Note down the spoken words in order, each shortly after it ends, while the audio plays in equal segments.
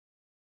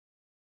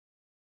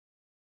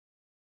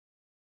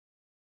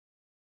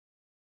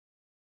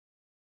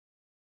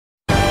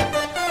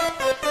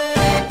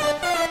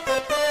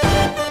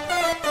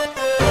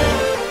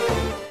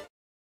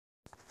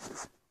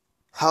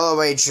Hello,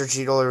 my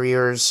churchy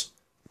viewers.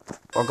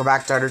 Welcome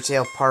back to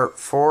Undertale Part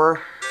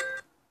 4.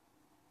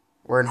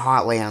 We're in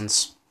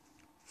Hotlands.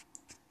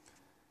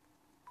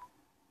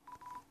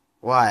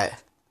 What?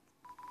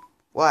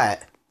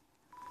 What?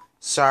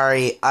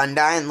 Sorry,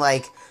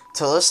 Undyne,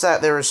 told us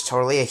that there was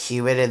totally a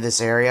human in this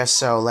area,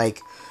 so,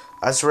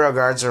 us real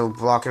guards are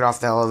blocking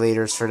off the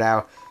elevators for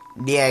now.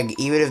 Yeah,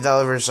 even if the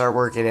elevators aren't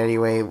working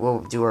anyway,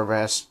 we'll do our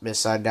best,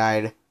 Miss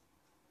Undyne.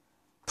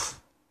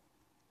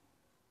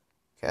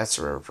 That's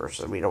a real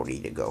person. We don't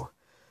need to go.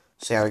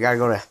 So yeah, we gotta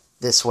go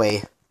this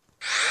way.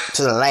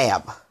 To the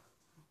lab.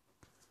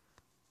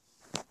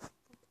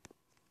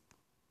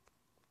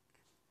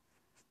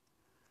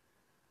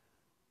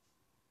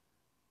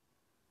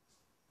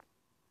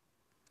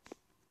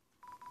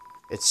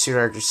 It's too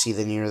dark to see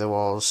the near the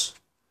walls.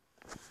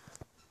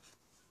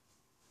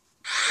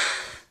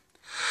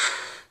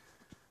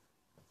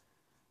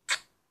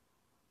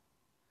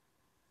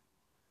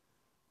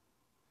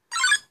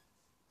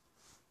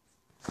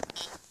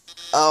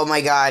 Oh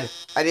my god,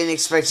 I didn't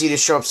expect you to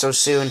show up so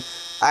soon.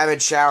 I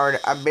haven't showered,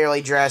 I'm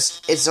barely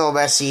dressed, it's all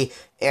messy,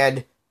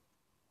 and...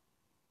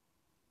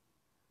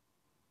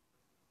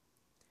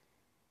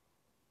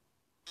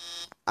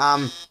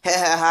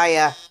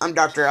 Hiya, I'm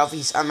Dr.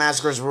 Elfies, I'm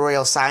Asgard's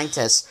royal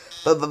scientist.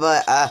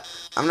 But,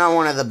 I'm not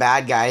one of the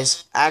bad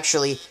guys.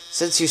 Actually,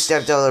 since you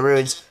stepped out of the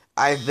ruins,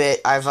 I've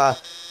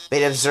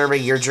been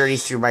observing your journey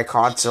through my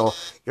console.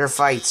 Your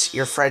fights,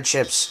 your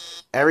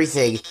friendships,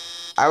 everything.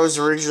 I was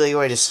originally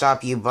going to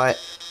stop you, but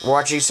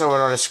watching someone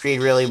on a screen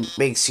really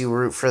makes you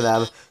root for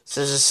them.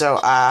 So,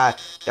 now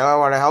I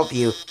want to help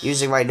you.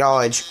 Using my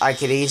knowledge, I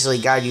can easily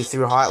guide you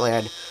through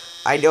Hotland.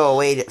 I know a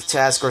way to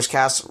Asgard's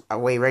castle,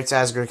 right to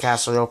Asgard's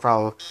castle, no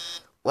problem.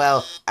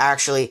 Well,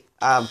 actually,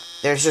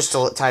 there's just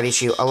a tiny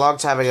issue. A long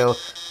time ago,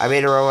 I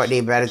made a robot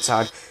named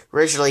Benetton.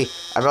 Originally,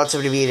 I built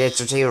him to be an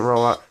entertainment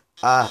robot.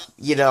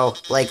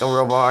 Like a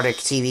robotic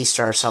TV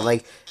star or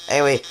something.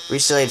 Anyway,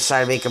 recently I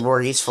decided to make him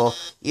more useful.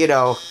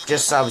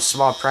 Just some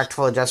small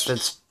practical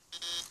adjustments.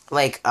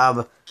 Like,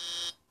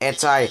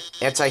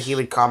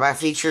 anti-human combat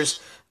features.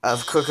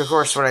 Of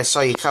course, when I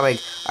saw you coming,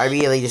 I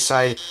immediately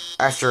decided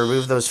I have to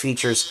remove those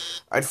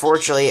features.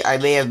 Unfortunately, I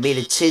may have made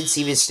a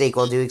tinsy mistake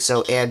while doing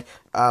so, and,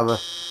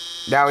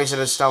 now he's an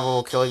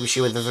unstoppable killing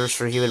machine with a thirst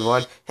for human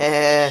blood. Heh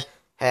heh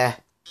heh.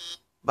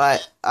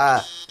 But,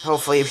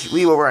 hopefully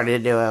we will run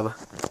into him.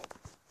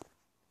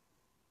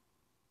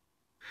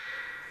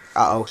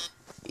 Uh-oh.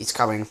 He's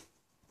coming.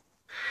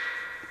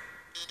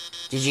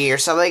 Did you hear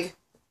something?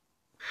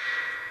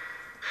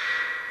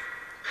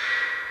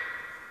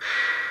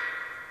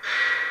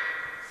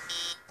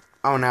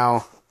 Oh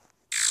no.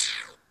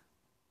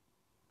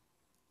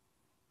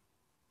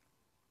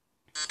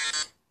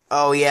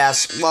 Oh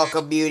yes,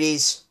 welcome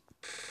beauties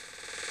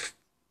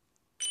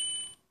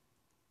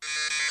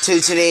to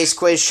today's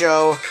quiz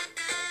show.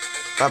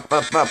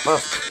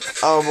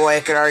 Oh boy,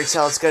 I can already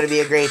tell it's going to be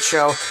a great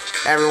show.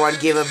 Everyone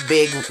give a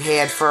big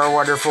hand for our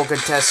wonderful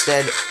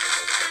contestant.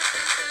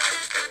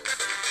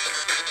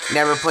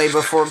 Never played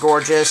before,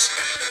 gorgeous.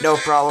 No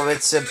problem,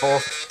 it's simple.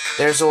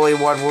 There's only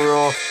one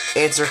rule.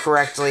 Answer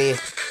correctly,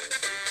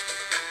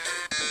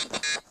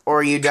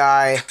 or you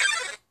die.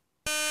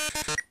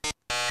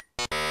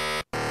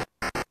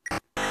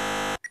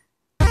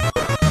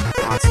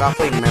 Oh, stop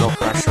playing Metal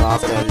Crusher off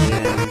the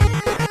engine.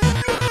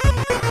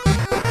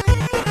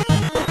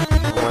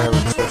 Whatever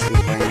it's supposed to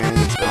be playing, I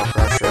think it's Metal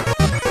Crusher.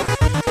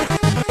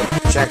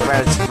 Check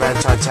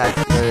Metal attack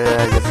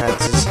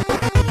defenses.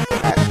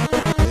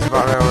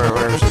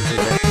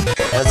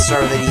 Let's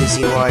start with an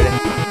easy one.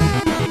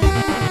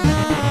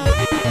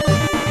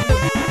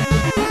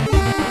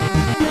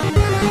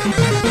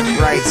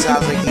 Right,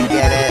 sounds like you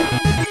get it.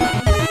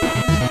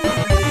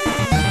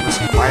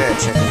 Why did I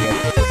check again?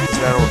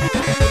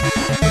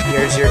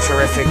 Here's your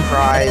terrific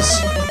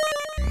prize.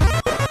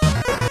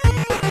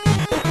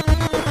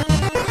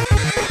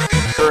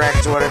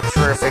 Correct, what a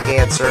terrific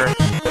answer.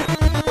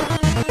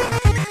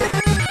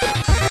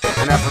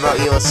 Enough about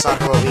you, let's talk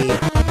about me.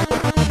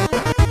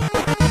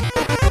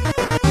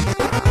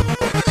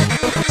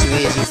 Too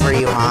easy for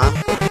you, huh?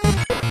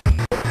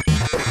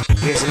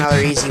 Here's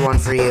another easy one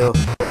for you.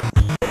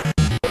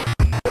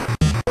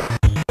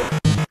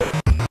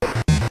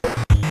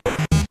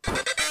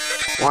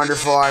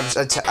 Wonderful,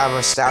 I'm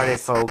astounded,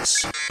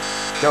 folks.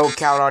 Don't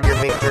count on your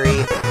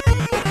victory.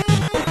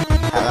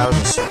 That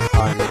was just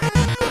fun.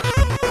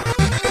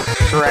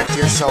 Correct,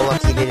 you're so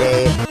lucky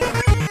today.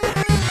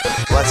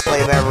 Let's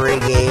play a memory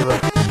game.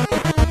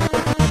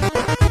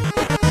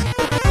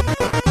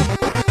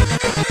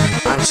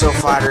 I'm so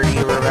flattered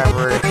you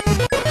remembered.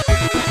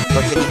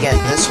 But can you get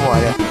this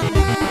one?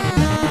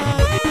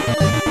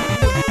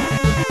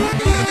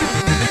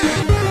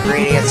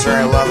 Great answer,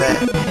 I love it.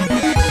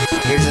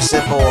 Here's a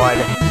simple one.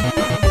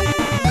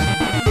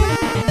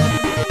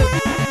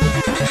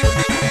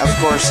 Of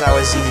course, that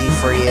was easy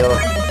for you.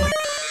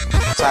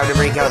 Time to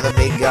break out the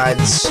big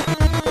guns.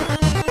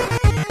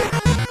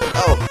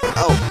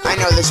 Oh, I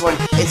know this one.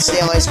 It's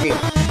stale ice cream.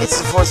 It's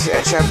the fourth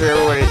chapter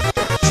everyone...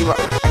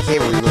 I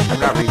can't read it. I'm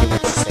not reading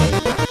what you're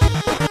saying.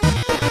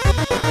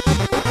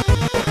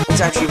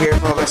 actually a very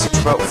cool message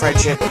about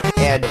friendship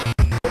and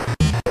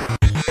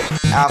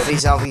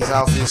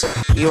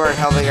Alphys. You aren't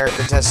helping our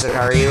contestant,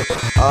 are you?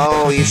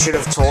 Oh, you should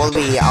have told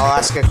me. I'll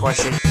ask a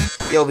question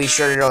you'll be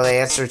sure to know the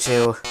answer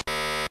to.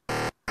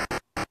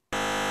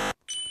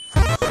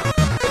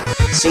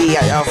 See,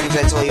 Alphys,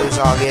 I told you it was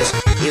obvious.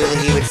 Even the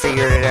human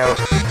figured it out.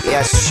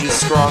 Yes, she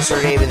scrawls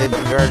her name in the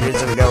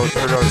margins of her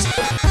notes.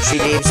 She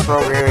names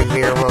programming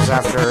variables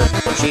after her.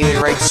 She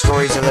even writes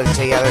stories of them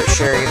together,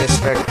 sharing a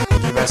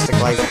domestic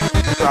life.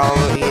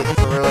 Probably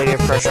related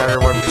pressure under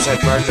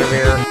 1%, margin of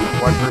error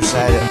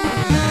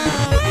 1%.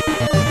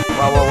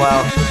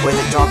 Well, with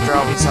Dr.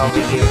 Alphys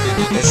helping you,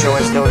 the show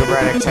has no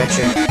dramatic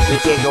tension. We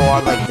can't go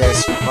on like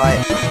this, but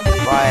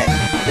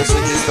this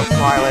was just the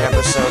pilot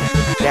episode.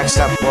 Next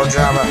up, more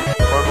drama,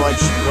 more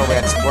bloodshed,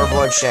 romance, more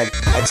bloodshed.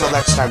 Until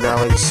next time,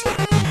 darlings.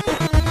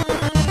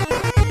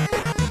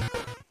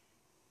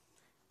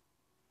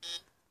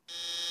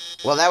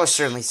 Well, that was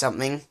certainly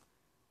something.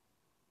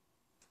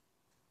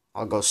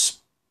 I'll go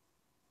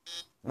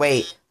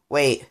Wait.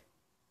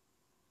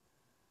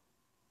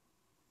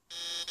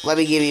 Let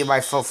me give you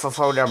my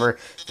phone number.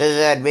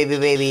 Then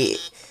maybe,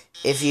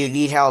 if you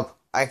need help,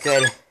 I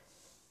could...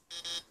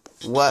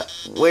 What?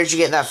 Where'd you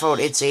get that phone?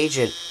 It's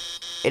Agent.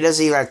 It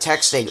doesn't even have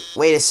texting.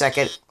 Wait a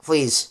second,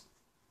 please.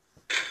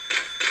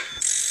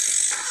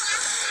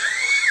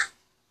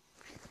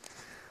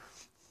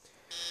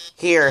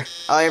 Here,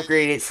 I'll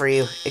upgrade it for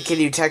you. It can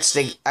do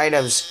texting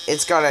items.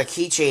 It's got a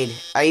keychain.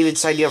 I even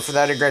signed you up for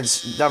the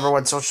Underground's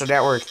 #1 social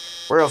network.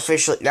 We're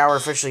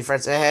officially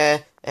friends.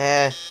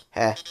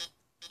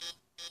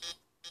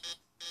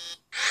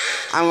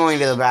 I'm going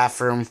to the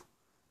bathroom.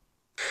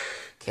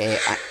 Okay,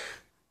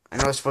 I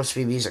know it's supposed to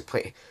be music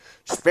play.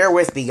 Just bear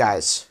with me,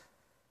 guys.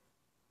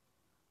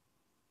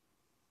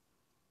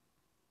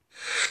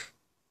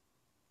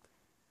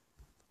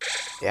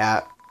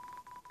 Yeah.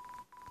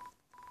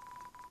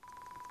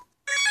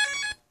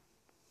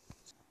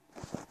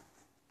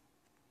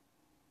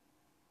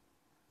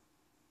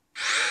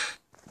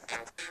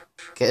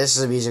 Okay, this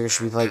is the music I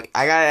should be playing.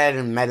 I gotta add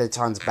in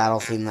Metaton's battle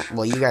theme.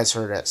 Well, you guys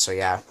heard it, so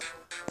yeah.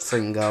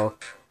 Freaking go.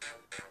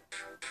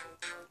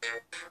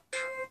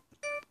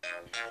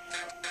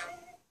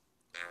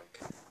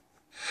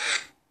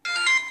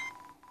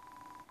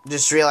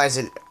 Just realize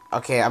it.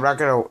 Okay, I'm not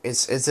gonna.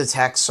 It's a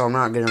text, so I'm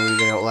not gonna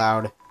read it out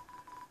loud.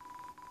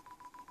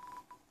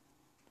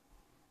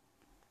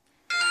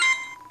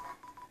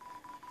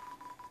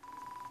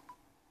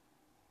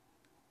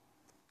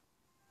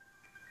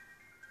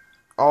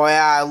 Oh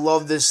yeah, I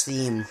love this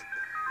theme.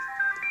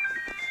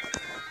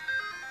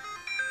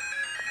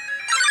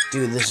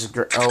 Dude, this is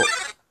great. Oh.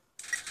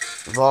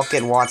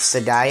 Vulcan wants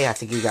to die. I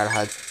think you got a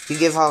hug. You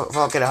give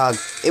Vulcan a hug.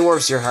 It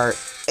warms your heart.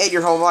 And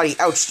your whole body.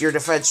 Ouch, your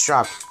defense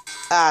dropped.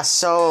 Ah,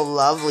 so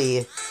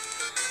lovely.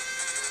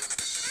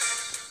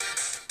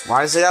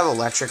 Why does it have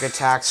electric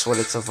attacks when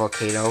it's a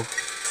volcano?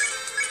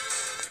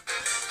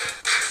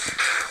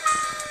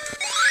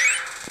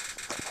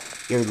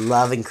 Your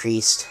love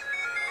increased.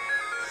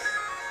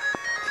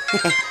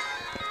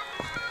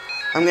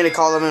 I'm gonna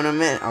call them in a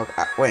minute. Oh,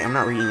 wait, I'm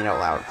not reading it out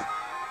loud.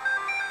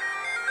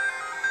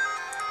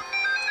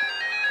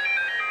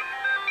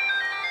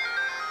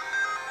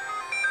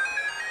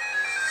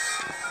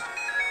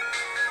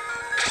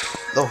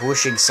 The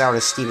whooshing sound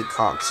of Stephen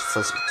Cox.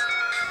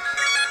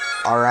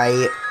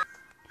 Alright.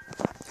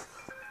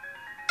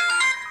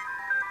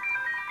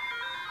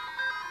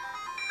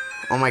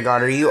 Oh my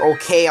god, are you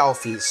okay,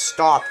 Alphys?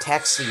 Stop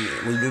texting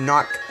me. We do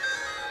not...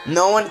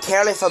 No one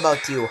cares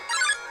about you.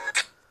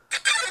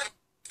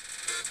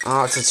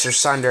 Oh, it's your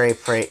Tsundere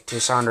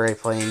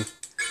plane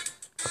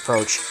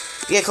approach.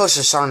 You get close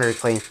to Tsundere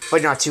plane,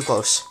 but not too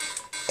close.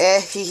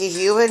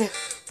 Human?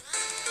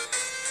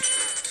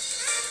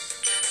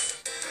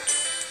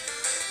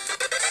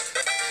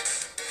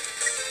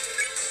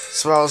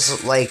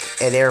 Smells like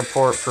an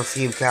airport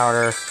perfume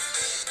counter.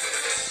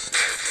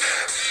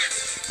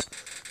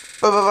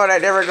 But I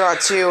never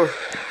got to.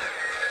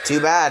 Too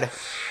bad.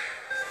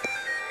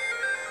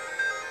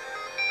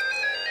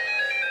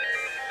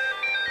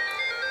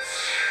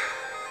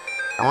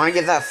 I want to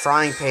get that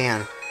frying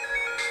pan.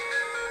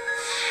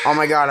 Oh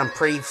my god, I'm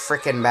pretty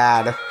freaking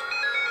bad.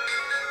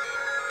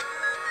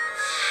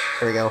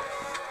 Here we go.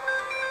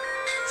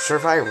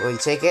 Certified, will you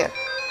take it?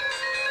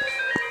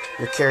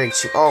 You're carrying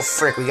two. Oh,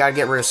 frick, we gotta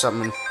get rid of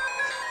something.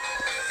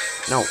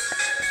 No.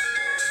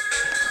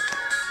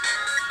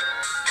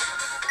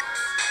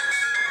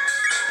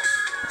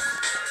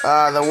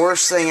 The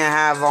worst thing I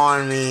have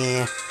on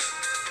me,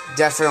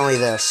 definitely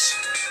this.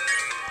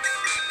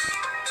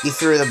 You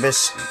threw the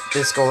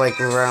bisco like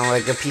around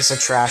like a piece of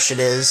trash it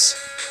is.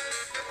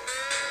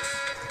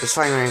 It's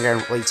fine,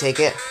 right? Will you take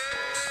it?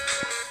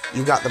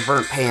 You got the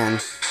burnt pan.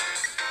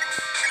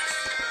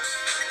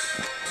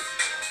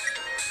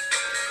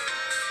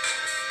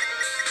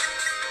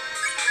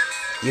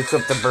 You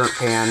cooked the burnt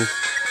pan.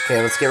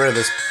 Okay, let's get rid of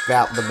this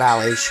the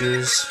ballet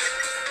shoes.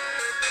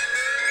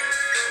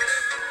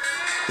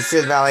 You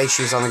threw the ballet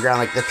shoes on the ground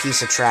like the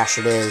piece of trash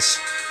it is.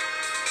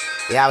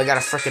 Yeah, we got a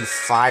frickin'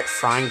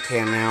 frying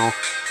pan now.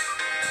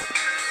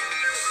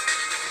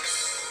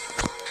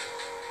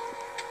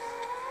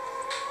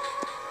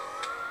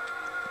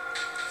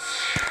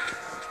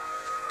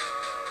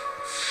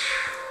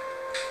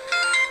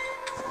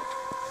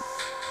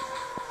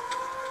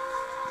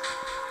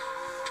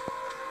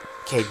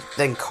 Okay,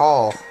 then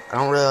call. I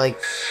don't really like...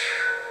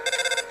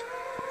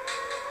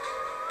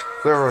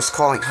 Whoever was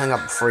calling hung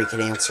up before you could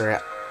answer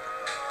it.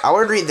 I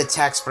would read the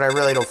text, but I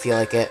really don't feel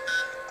like it.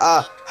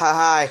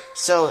 Hi.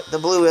 So, the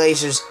blue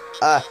lasers,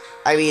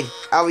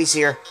 Alvy's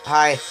here.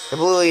 Hi. The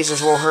blue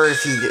lasers won't hurt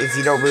if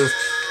you don't move.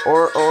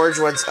 Or orange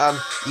ones,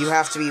 you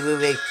have to be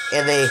moving,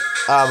 and they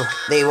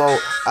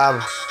won't,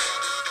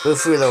 move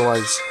through the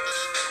ones.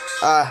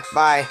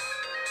 Bye.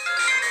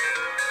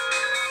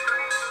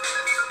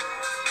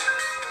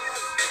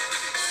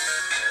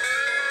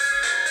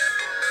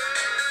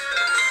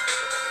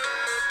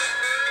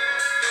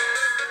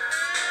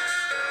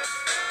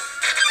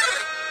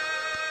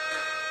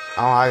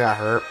 Oh, I got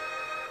hurt.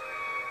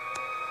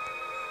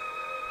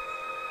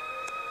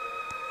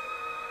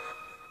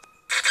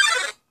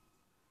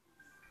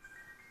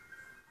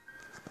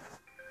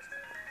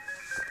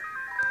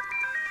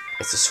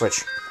 It's a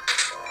switch.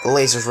 The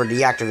lasers were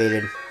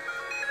deactivated.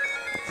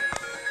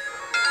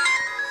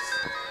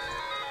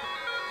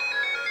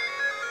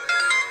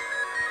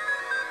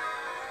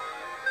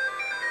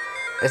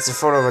 It's a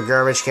photo of a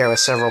garbage can with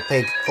several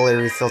pink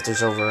glittery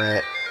filters over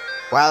it.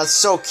 Wow, that's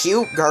so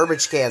cute.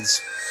 Garbage cans.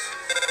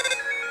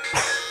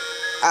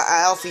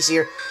 Alfie's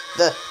here.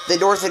 The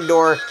northern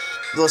door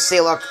will stay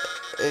locked.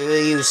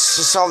 You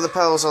solve the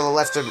puzzles on the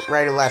left and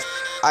right and left.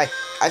 I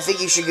think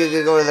you should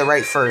go to the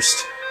right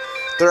first.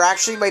 There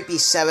actually might be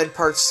 7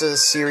 parts to the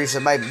series.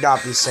 It might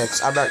not be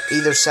 6. I'm not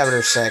either 7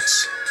 or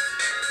 6.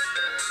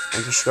 I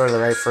think you should go to the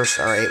right first.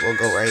 Alright, we'll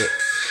go right.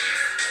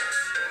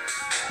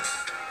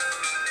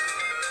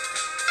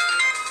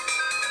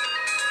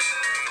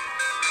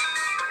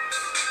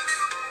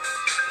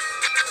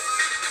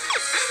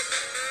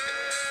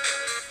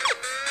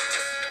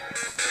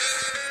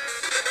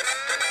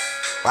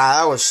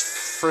 Wow, that was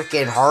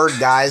freaking hard,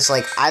 guys.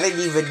 Like, I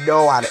didn't even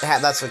know how to...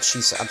 That's what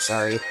she said. I'm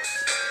sorry.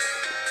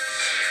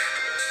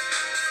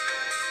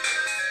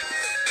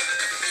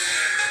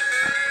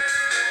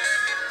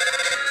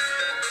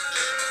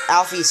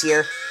 Alfie's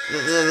here.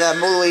 The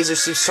blue laser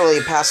seems totally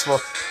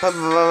impassable.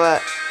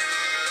 But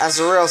as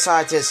a real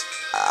scientist,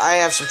 I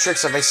have some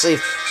tricks up my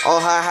sleeve. I'll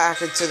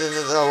hack into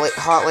the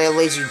Hotland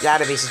laser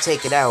database and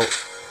take it out.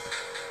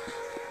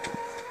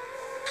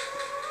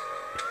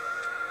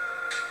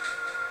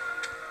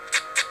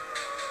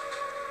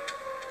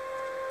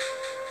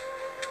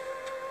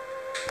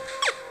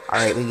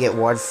 Alright, we get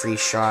 1 free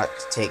shot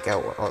to take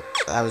out. Oh,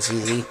 that was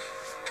easy.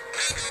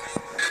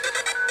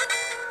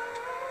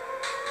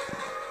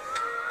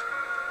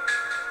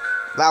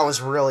 That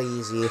was really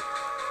easy.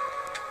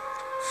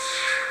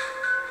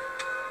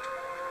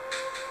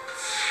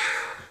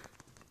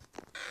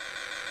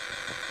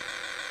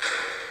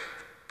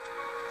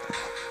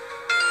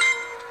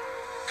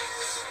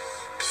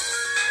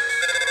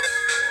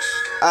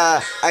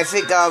 I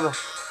think,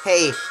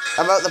 hey,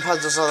 about the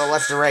puzzles on the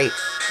left and right,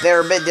 they're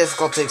a bit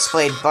difficult to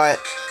explain,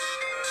 but,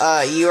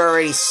 you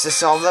already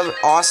solved them?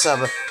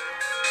 Awesome.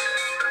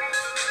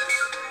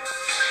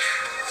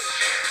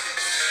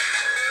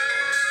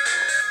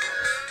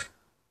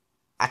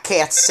 I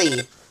can't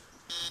see.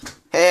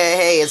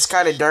 Hey, it's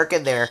kind of dark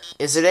in there,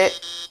 isn't it?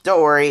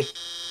 Don't worry.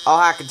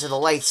 I'll hack into the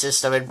light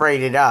system and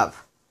brighten it up.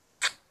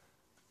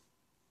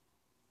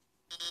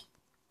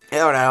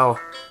 Oh no.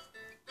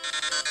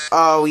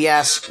 Oh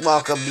yes,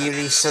 welcome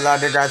beauties to the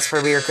Undergrad's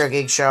premiere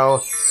cooking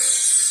show.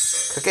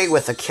 Cooking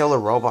with a killer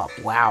robot.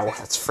 Wow,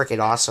 that's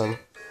freaking awesome.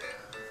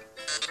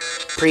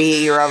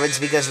 Preheat your ovens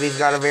because we've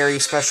got a very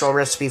special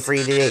recipe for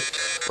you today.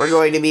 We're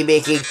going to be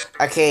making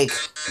a cake.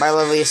 My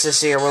lovely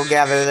assistant here will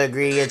gather the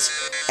ingredients.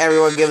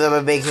 Everyone give them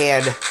a big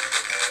hand.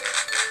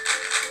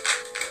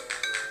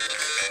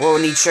 We'll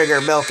need sugar,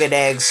 milk, and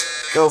eggs.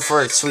 Go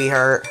for it,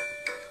 sweetheart.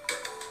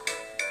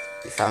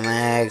 You found the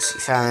eggs,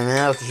 you found the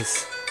milk, you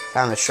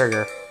found the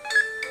sugar.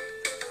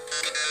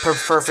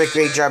 Perfect,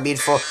 great job,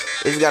 beautiful.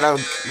 We've got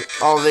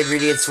all the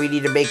ingredients we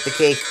need to make the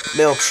cake.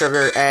 Milk,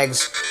 sugar,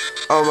 eggs.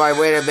 Oh my,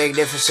 wait a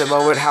magnificent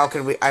moment. How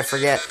can I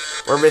forget?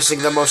 We're missing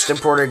the most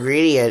important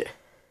ingredient.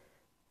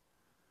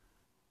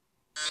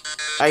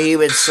 A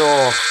human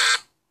soul.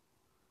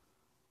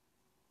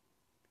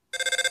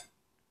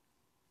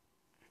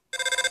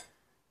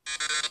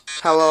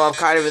 Hello, I'm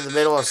kind of in the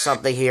middle of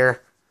something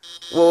here.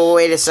 Well,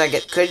 wait a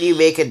second. Could you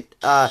make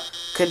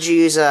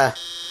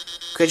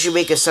could you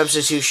make a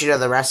substitution of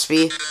the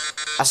recipe?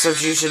 A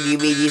substitution, you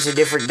mean use a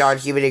different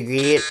non-human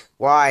ingredient?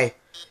 Why?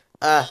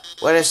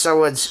 What if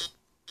someone's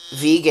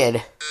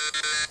vegan?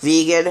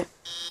 Vegan?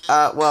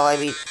 Well, I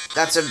mean,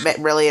 that's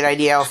a brilliant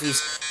idea,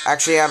 Alfie's.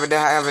 Actually, I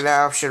have an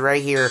option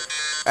right here.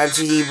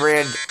 MTD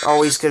brand,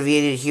 always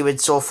convenient human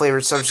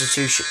soul-flavored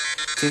substitution.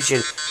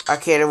 A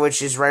can of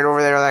which is right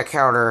over there on that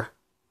counter.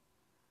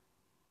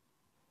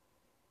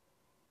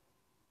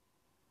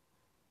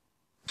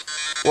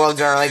 Well,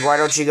 darling, why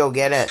don't you go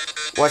get it?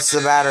 What's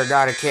the matter?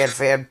 Not a can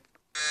fan.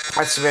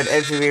 What's the matter?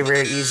 MTD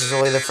brand uses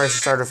only the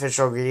freshest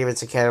artificial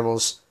ingredients and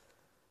cannibals.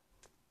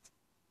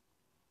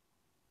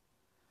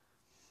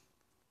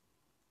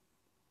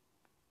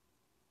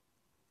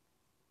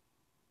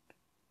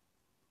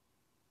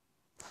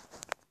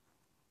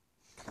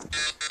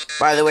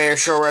 By the way, our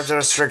show runs on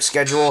a strict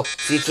schedule.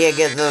 If you can't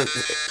get the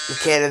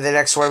can in the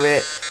next 1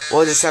 minute,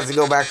 we'll just have to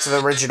go back to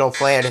the original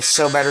plan.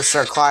 So better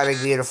start climbing,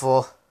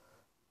 beautiful.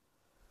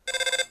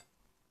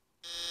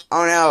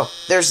 Oh no,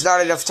 there's not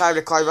enough time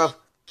to climb up.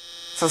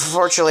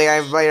 Fortunately,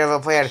 I might have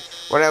a plan.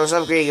 When I was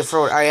upgrading your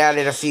phone, I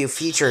added a few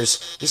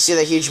features. You see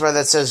the huge button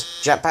that says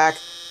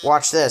jetpack?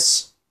 Watch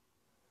this.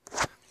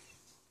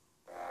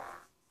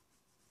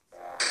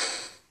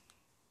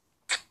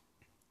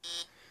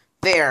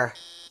 There.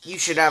 You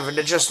should have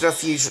just enough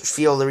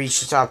fuel to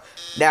reach the top.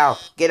 Now,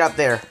 get up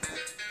there.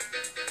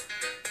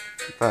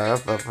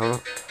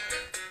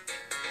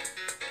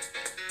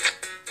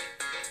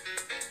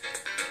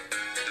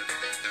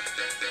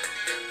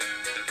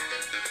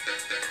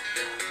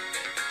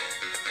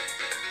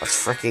 Let's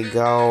freaking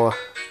go.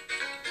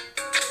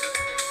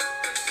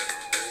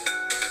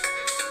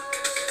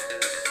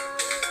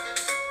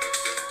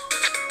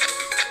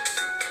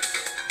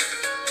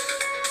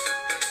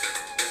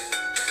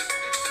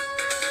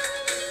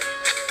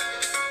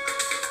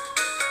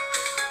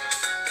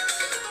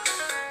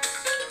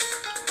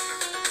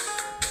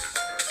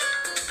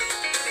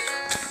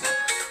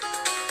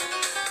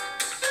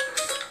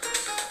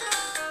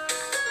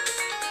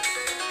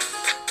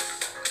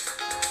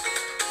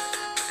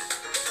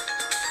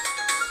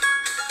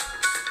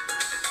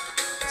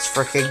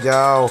 Freaking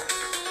go.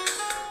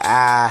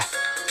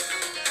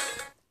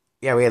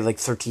 Yeah, we had like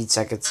 13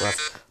 seconds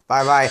left.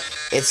 Bye-bye.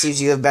 It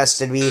seems you have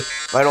bested me,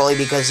 but only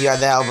because you had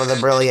the help of the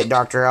brilliant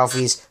Dr.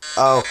 Alphys.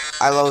 Oh,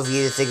 I loathe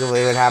you to think of what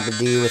would happen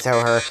to you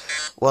without her.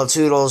 Well,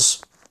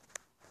 toodles.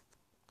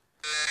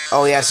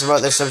 Oh, yes,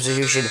 about the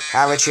substitution.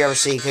 Haven't you ever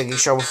seen a cooking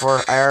show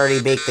before? I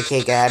already baked the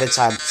cake ahead of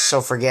time, so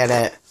forget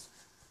it.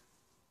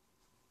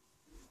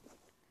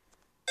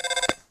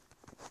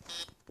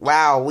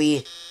 Wow,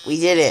 we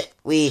did it.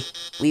 We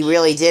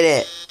really did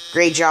it.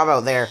 Great job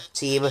out there,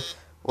 team.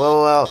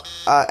 Well,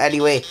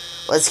 anyway,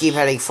 let's keep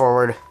heading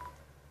forward.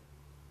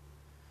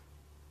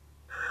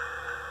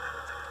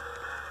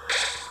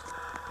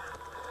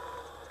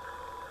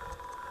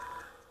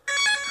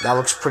 That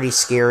looks pretty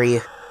scary.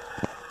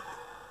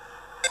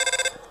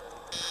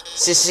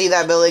 So see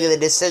that building in the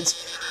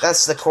distance?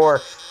 That's the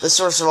core, the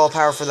source of all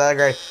power for the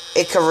underground.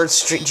 It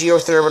converts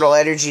geothermal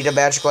energy to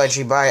magical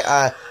energy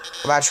by,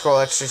 magical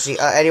electricity.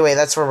 Anyway,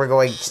 that's where we're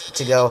going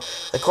to go.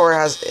 The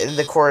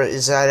core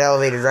is an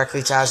elevator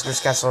directly to Asger's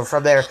castle, and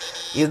from there,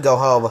 you can go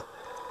home.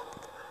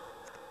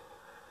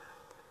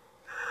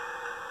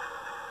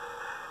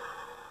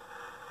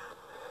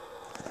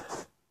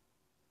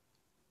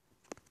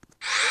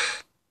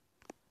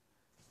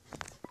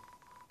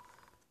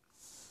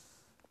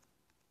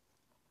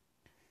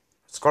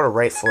 Let's go to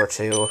right floor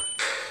 2.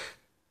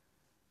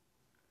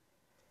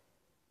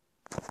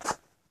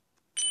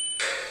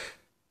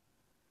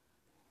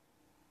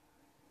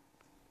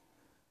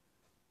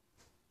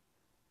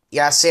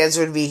 Yeah, Sans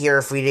would be here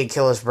if we didn't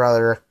kill his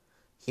brother.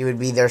 He would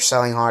be there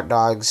selling hot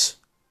dogs.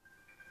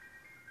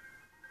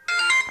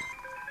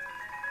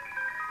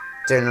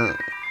 Dinner.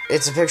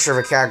 It's a picture of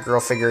a cat girl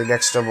figure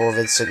next to a bowl of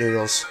instant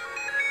noodles.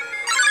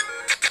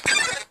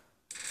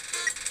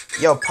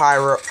 Yo,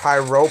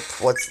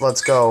 Pyrope,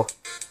 let's go.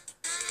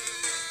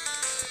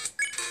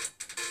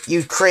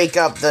 You crank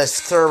up the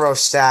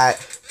thermostat.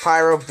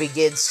 Pyrope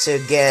begins to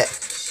get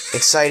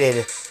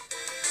excited.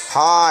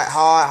 Hot,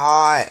 hot,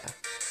 hot.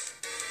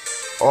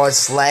 Oh,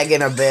 it's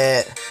lagging a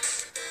bit.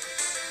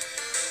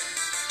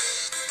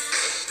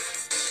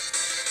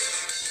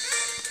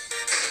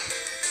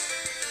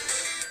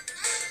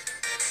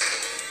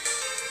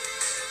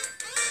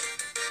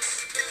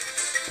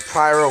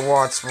 Pyro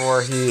wants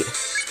more heat.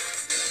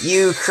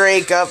 You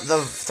crank up the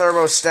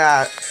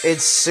thermostat.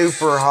 It's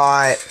super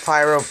hot.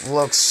 Pyro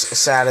looks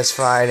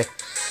satisfied.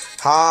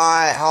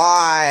 Hot,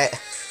 hot.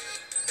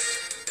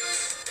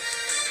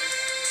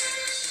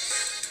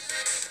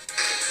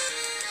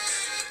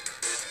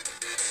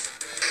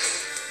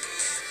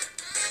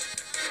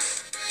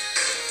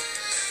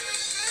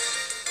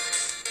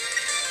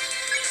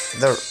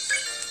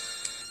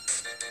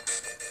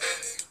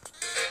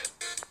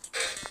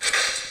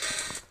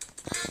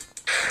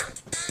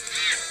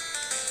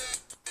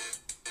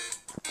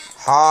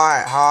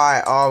 Hot,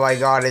 hot. Oh my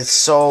god, it's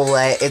so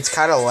it's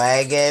kind of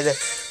lagging.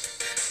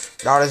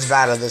 Not as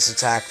bad on this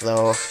attack,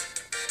 though.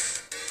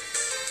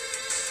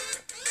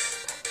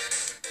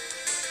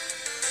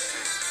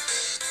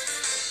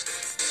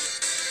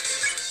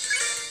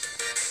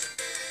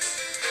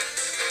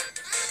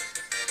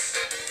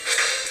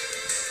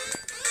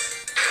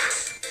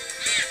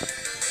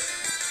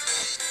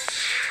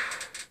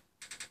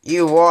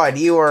 You won.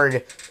 You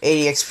earned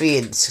 80 XP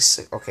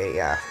and okay,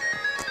 yeah.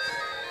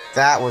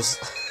 That was...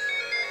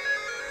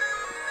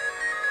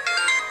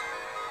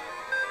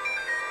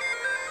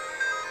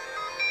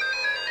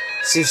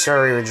 See,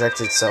 sorry,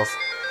 rejected itself.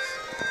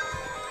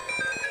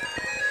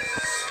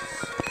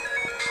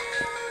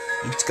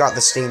 It's got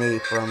the stain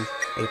apron.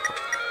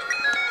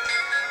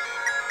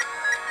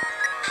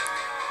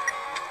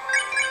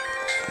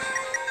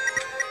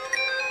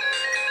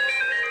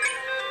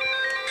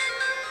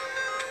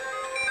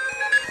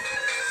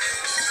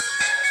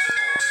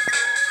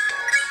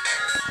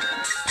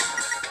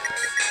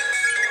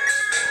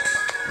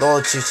 The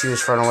O2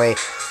 is run away.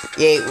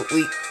 Yeah,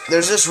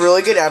 there's this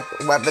really good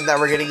weapon that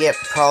we're gonna get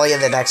probably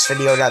in the next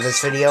video, not this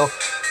video,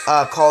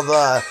 called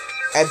the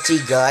Empty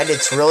Gun.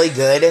 It's really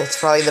good. It's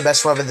probably the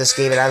best weapon in this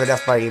game, and I have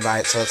enough money to buy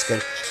it, so it's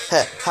good.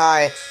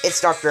 Hi, it's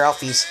Dr.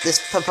 Alphys.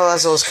 This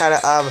puzzle is kind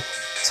of,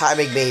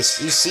 timing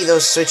based. You see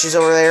those switches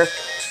over there?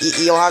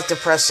 You'll have to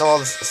press all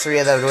three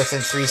of them within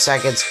 3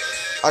 seconds.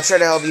 I'll try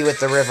to help you with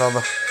the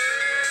rhythm.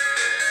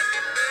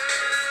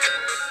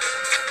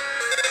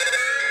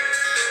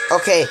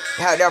 Okay,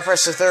 now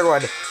press the third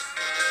one.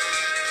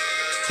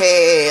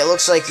 Hey, it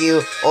looks like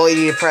you only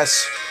need to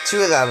press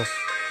 2 of them.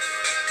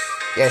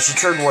 Yeah, she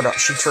turned one off.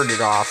 She turned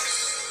it off.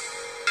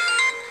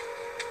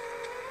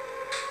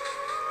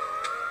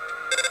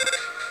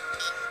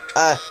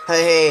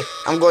 Hey,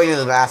 I'm going to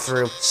the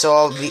bathroom, so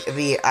I'll be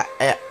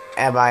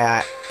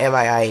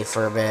MIA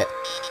for a bit.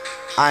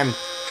 I'm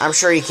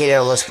sure you can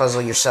handle this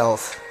puzzle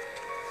yourself.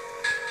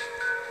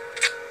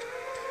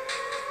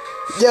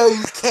 No,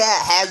 you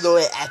can't handle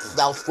it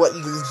yourself. What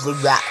you do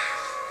that?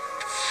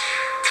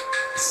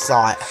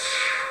 Thought.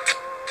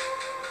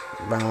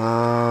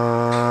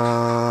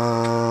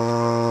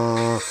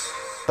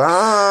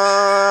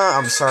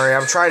 I'm sorry,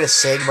 I'm trying to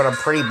sing, but I'm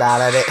pretty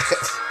bad at it.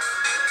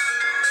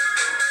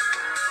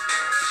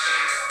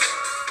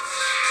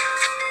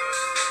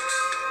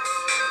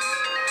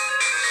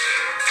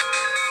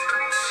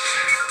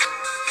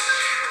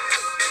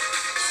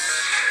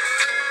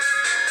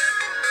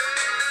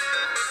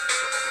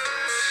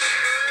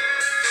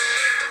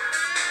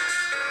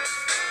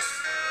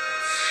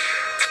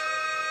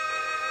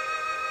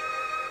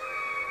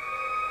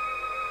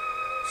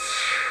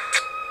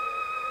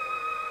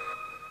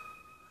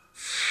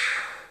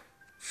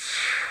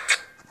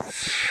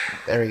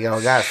 There we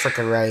go, got it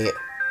freaking right.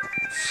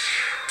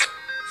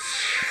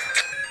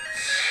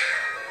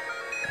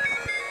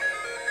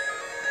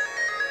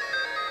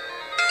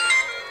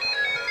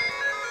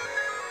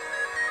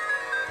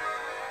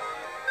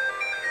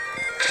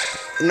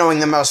 Knowing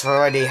the mouse will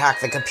already hack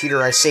the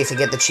computer, I safe and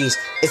get the cheese.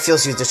 It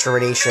fills you with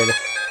determination.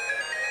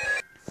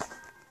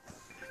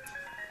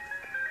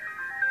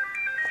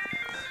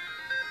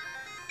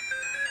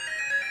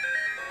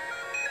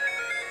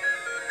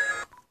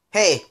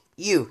 Hey,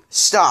 you,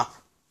 stop.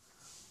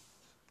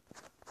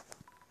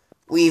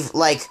 We've,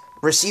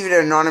 received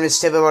an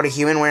anonymous tip about a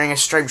human wearing a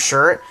striped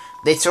shirt.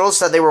 They told us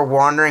that they were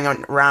wandering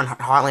around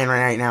Hotland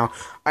right now.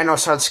 I know,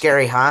 sounds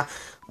scary, huh?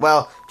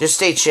 Well, just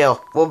stay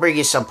chill. We'll bring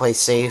you someplace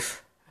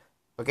safe.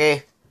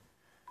 Okay?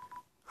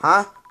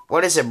 Huh?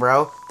 What is it,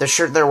 bro? The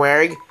shirt they're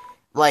wearing?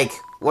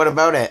 What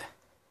about it?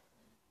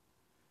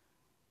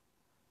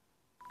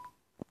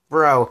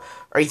 Bro,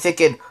 are you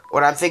thinking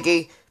what I'm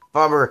thinking?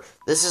 Bummer.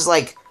 This is,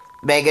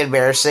 mega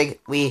embarrassing.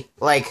 We,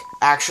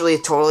 actually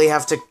totally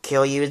have to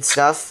kill you and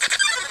stuff.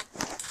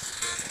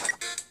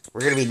 We're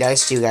gonna be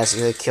nice to you guys.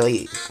 We're gonna kill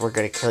you. We're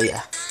gonna kill you.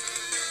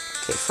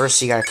 Okay,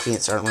 first you gotta clean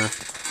its armor.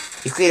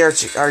 You clean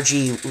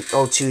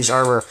RG02's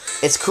armor.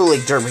 It's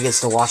cooling dirt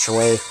begins to wash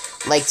away.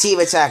 Like Team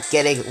Attack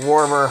getting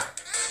warmer.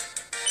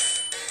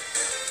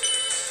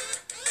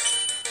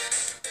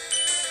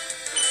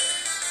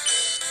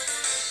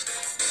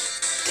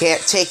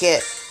 Can't take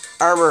it.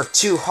 Armor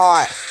too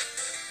hot.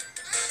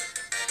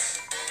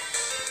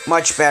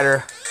 Much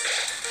better.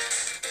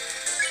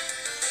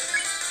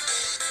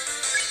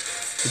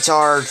 It's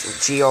hard,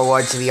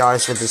 GO1, to be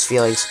honest with his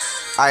feelings.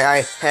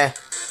 Heh.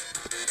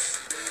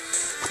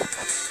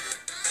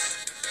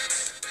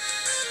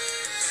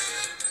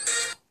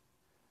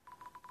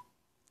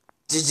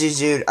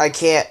 Dude, I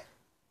can't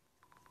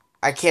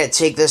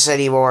take this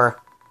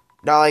anymore.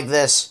 Not like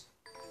this.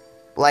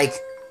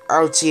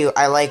 R2,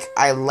 I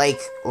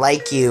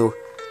like you,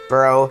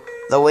 bro.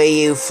 The way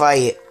you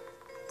fight.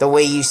 The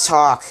way you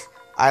talk.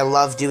 I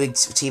love doing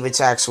team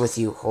attacks with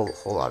you. Hold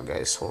on,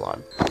 guys. Hold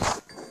on.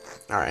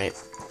 Alright.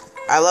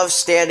 I love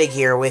standing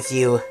here with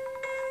you,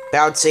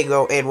 bouncing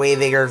and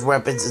waving our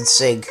weapons in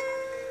sync.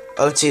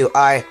 O2,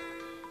 I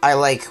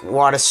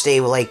want to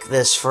stay like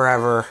this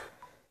forever.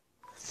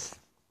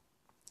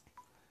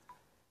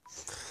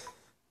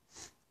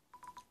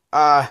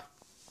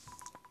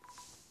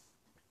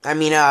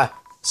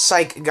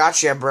 Psych,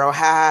 gotcha, bro.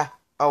 Haha.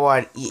 Oh,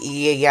 what?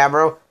 Yeah,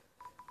 bro.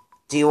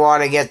 Do you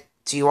want to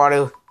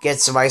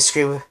get some ice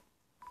cream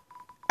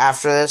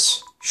after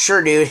this?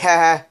 Sure, dude.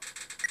 Haha.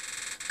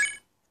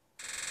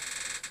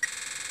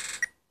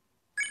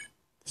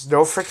 There's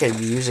no freaking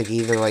music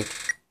either,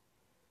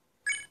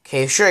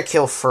 Okay, should I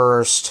kill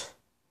first?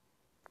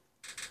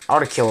 I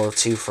want to kill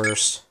O2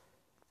 first.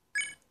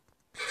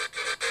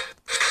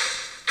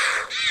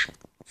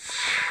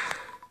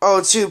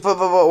 O2,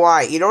 but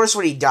why? You notice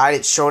when he died,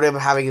 it showed him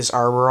having his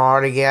armor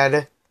on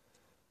again?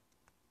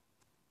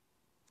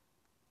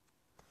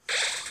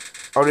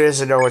 O2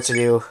 doesn't know what to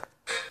do.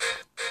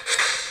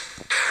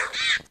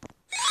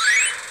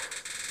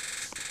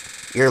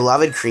 Your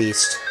love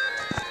increased.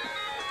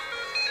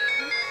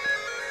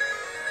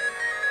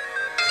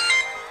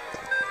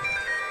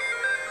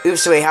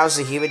 Oops, wait, how's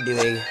the human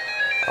doing?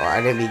 Oh,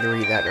 I didn't mean to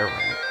read that, never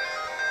mind.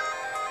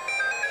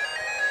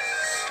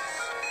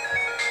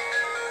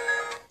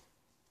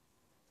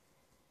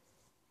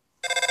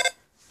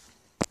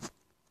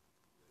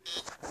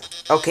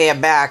 Okay,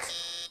 I'm back.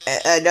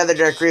 Another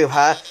dark room,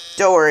 huh?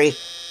 Don't worry.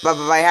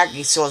 My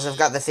hacking skills have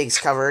got the things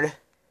covered.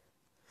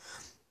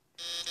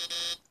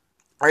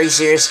 Are you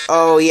serious?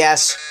 Oh,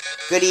 yes.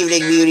 Good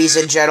evening, beauties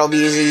and gentle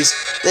muses.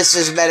 This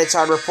is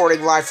Metaton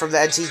reporting live from the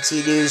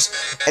NTT News.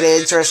 An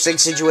interesting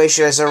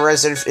situation as a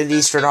resident in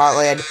Eastern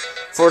Hotland.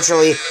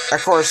 Fortunately, our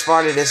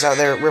correspondent is out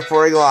there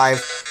reporting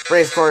live.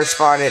 Brave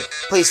correspondent,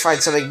 please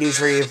find something news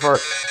for you to report.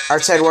 Our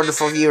 10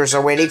 wonderful viewers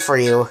are waiting for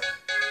you.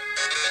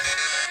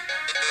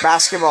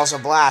 Basketball's a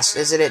blast,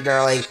 isn't it,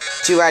 darling?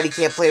 Too bad you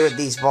can't play with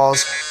these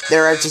balls.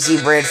 They're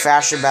MTT brand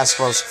fashion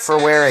basketballs for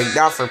wearing,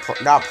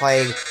 not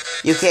playing.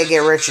 You can't get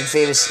rich and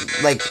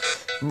famous like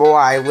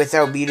Moai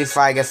without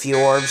beautifying a few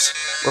orbs.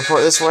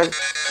 Report this one.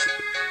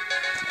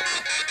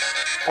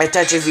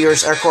 Attention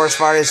viewers, our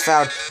correspondent has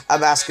found a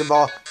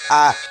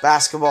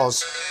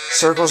basketballs.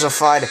 Circles of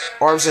fun,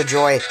 orbs of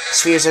joy,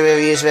 spheres of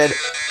amusement,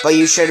 but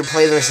you shouldn't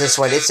play with this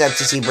one. It's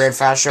MTT brand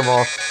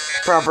fashionable.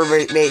 Proper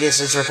maintenance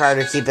is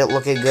required to keep it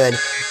looking good.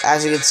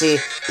 As you can see,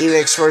 even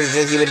exposure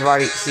to human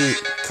body heat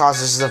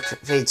causes the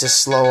paint to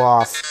slow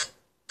off.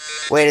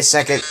 Wait a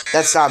second,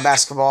 that's not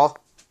basketball.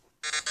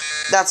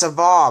 That's a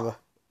bomb.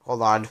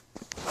 Hold on.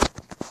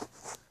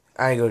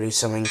 I gotta go do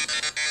something.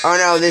 Oh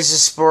no, this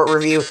is sport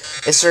review.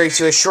 It's turning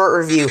to a short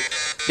review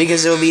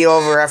because it'll be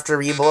over after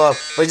you blow up.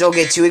 But don't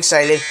get too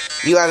excited.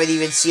 You haven't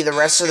even seen the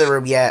rest of the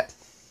room yet.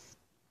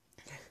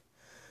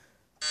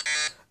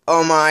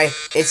 Oh my,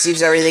 it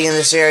seems everything in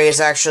this area is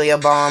actually a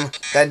bomb.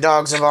 That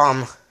dog's a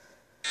bomb.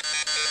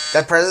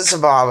 That present's a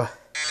bomb.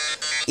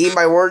 Eat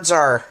my words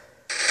are.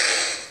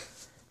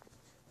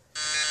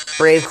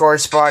 Brave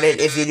correspondent,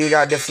 if you do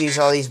not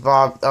defuse all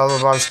the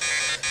bombs,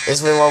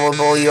 this one will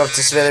blow you up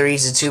to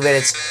smithereens in 2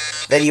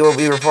 minutes. Then you won't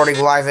be reporting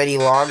live any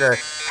longer.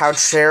 How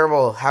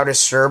terrible, how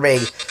disturbing.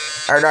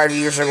 Our 9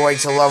 viewers are going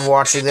to love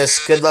watching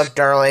this. Good luck,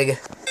 darling.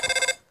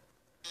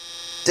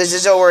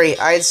 Don't worry,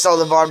 I installed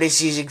the bomb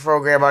defusing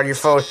program on your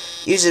phone.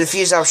 Use the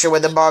defuse option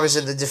when the bomb is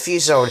in the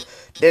defuse zone.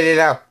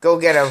 No, go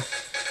get him.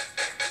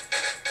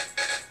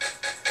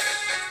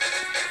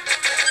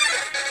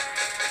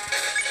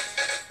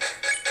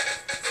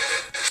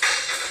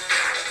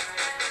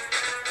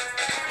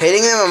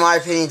 Hitting them, in my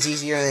opinion, is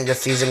easier than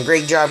defusing.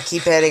 Great job.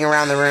 Keep heading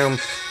around the room.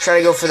 Try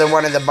to go for the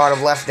one in the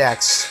bottom left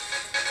next.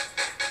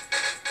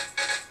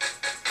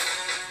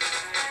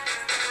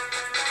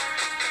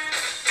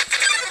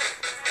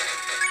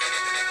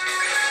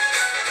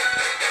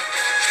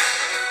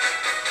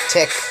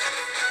 Tick.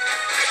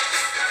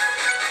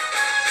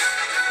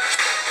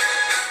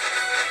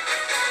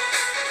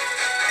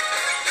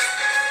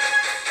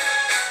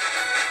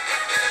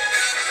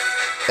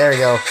 There we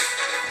go.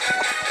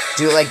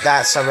 Do it like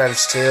that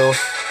sometimes too.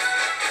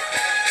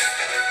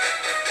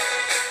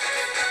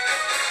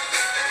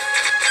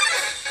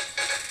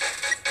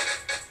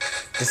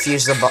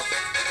 Defuse the bomb.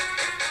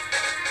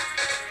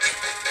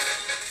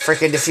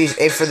 Freaking defuse.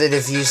 Aim for the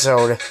defuse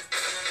zone.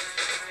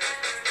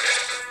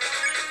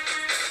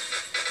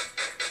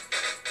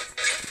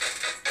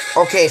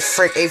 Okay,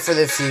 frick, aim for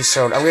the defuse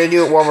zone. I'm gonna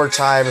do it one more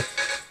time.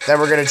 Then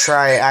we're gonna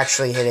try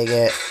actually hitting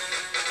it.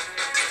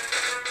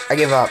 I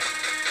give up.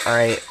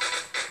 Alright.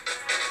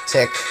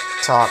 Tick.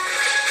 Talk.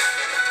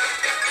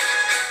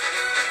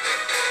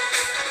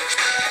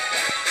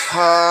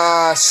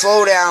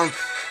 Slow down.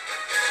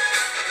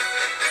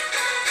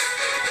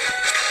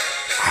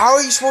 How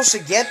are you supposed to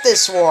get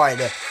this one?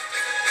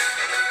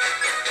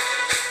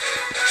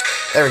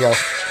 There we go.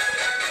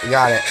 We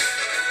got it.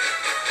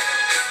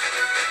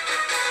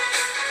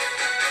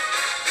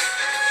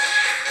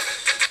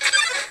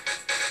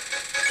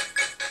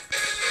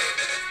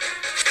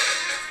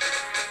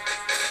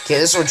 Okay,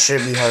 this one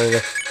should be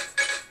harder.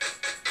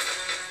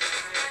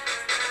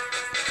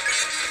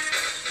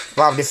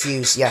 Bomb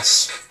defuse,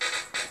 yes.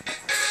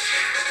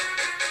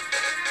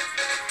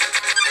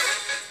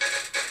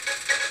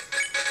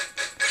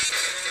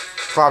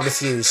 Bomb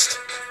defused.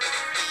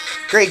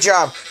 Great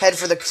job. Head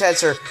for the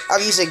sensor.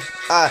 I'm using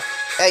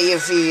EM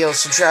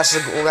fields to trash the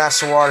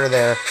glass of water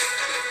there.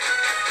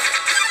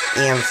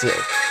 EM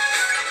field.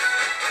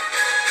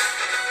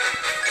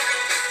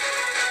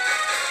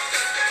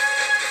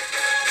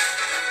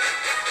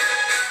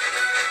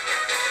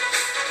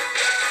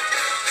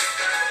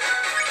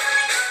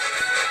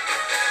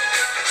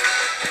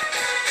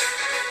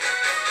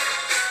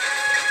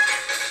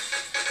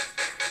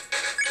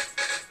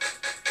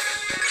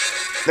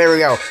 There we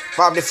go.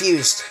 Bomb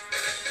defused.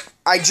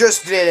 I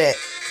just did it.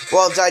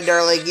 Well done,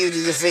 darling. You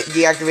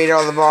deactivated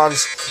all the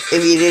bombs.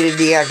 If you didn't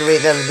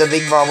deactivate them, the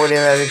big bomb would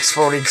have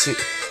exploded in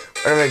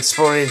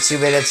 2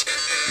 minutes.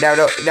 Now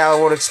it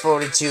won't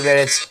explode in 2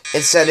 minutes.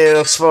 Instead,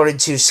 it'll explode in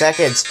 2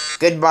 seconds.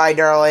 Goodbye,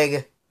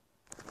 darling.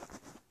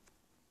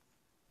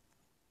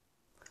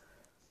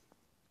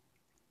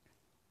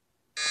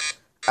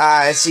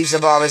 It seems the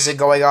bomb isn't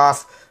going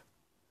off.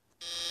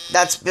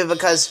 That's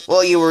because,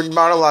 well, you were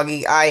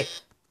monologuing.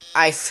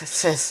 I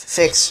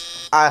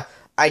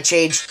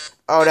changed.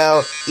 Oh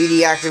no, you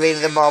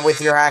deactivated the bomb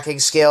with your hacking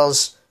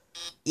skills.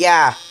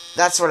 Yeah,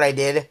 that's what I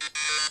did.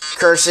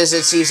 Curses,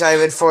 it seems I've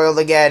been foiled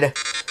again.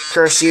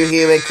 Curse you,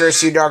 human.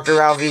 Curse you, Dr.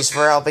 Alves,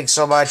 for helping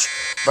so much.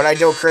 But I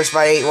don't curse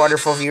my 8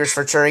 wonderful viewers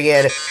for tuning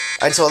in.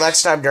 Until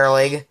next time,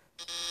 darling.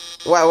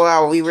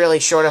 Wow, we really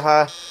showed up,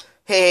 huh?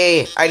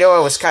 Hey, I know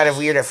it was kind of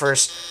weird at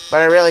first,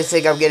 but I really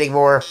think I'm getting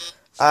more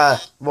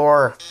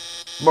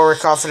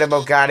confident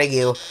about guiding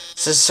you.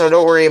 So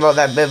don't worry about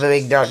that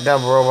big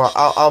dumb robot.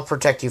 I'll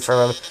protect you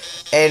from him.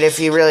 And if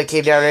you really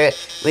came down to it,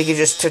 we could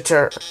just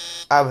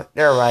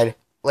never mind.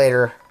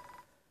 Later.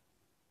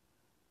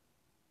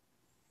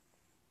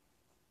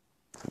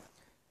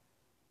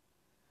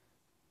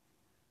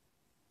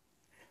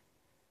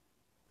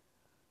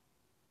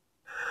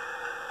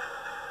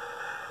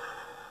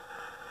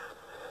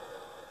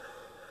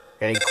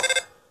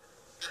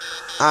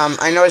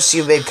 I noticed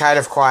you've been kind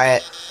of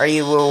quiet. Are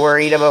you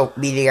worried about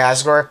meeting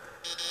Asgore?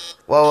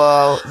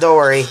 Well, don't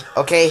worry,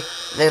 okay?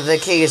 The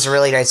king is a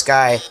really nice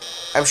guy.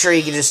 I'm sure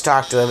you can just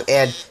talk to him,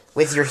 and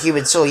with your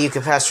human soul, you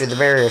can pass through the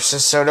barrier.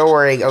 So don't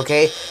worry,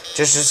 okay?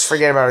 Just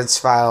forget about it,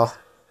 smile.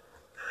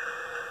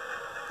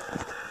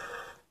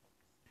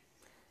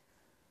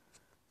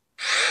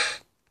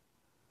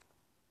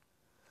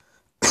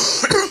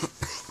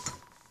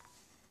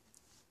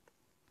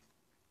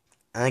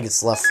 I think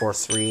it's left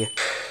 4-3.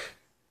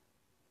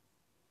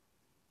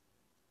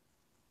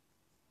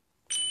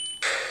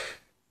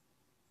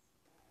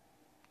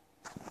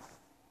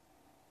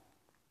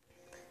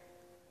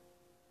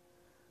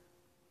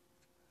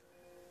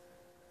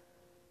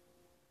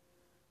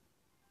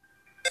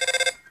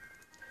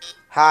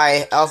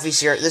 Hi, Alfie's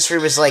here. This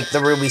room is like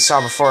the room we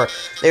saw before.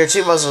 There are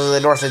 2 puzzles in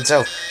the north and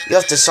south. You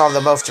have to solve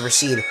them both to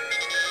proceed.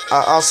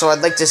 Also,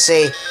 I'd like to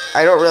say,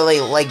 I don't really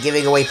like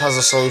giving away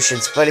puzzle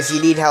solutions, but if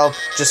you need help,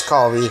 just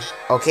call me,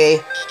 okay?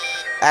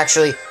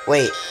 Actually,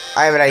 wait,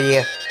 I have an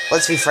idea.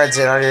 Let's be friends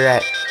on the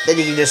internet. Then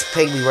you can just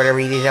ping me whenever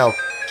you need help.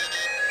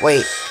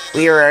 Wait,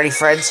 we are already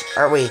friends,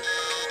 aren't we?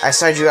 I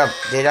signed you up,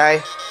 did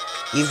I?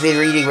 You've been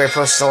reading my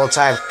posts the whole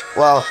time.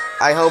 Well,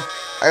 I hope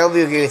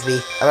you agree with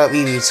me about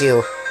Mew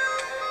too.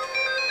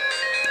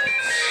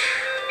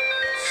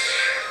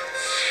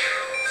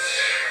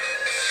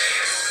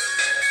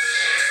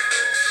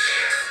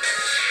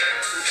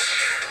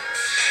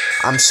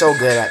 I'm so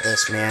good at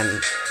this,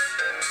 man.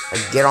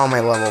 Like, get on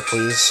my level,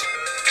 please.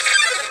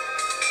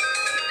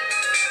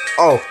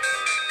 Oh.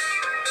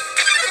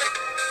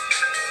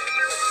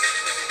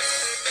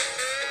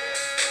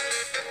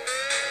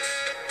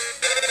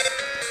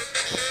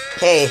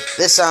 Hey,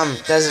 this,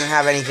 doesn't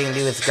have anything to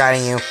do with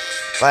guiding you.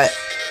 But,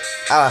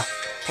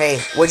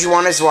 hey, would you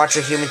want us to watch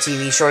a human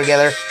TV show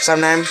together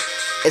sometime?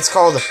 It's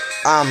called, Me,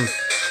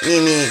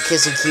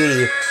 Kissy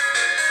Cutie.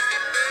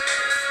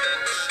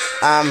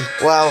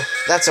 Well,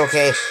 that's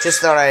okay.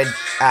 Just thought I'd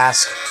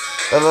ask.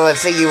 But I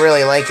think you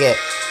really like it.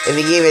 If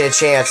you gave it a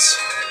chance.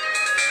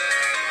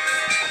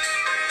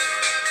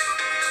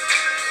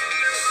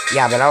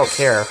 Yeah, but I don't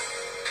care.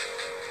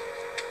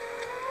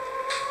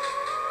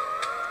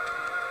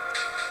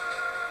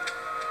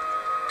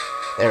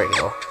 There we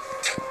go.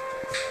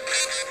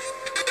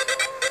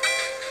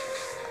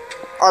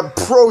 I'm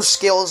pro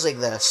skillsing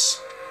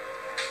this.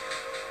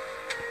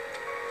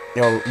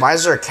 You know, why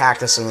is there a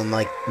cactus in the,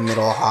 like,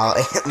 middle of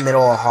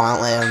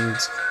Hotland?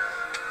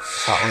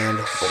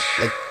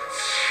 Like...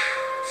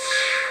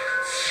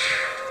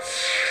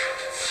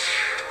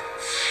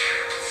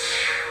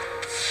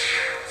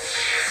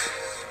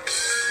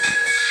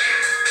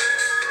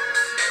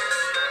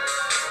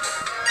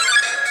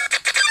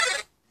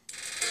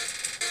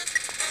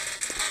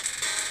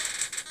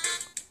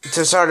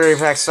 To start to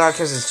repack stock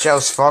because it's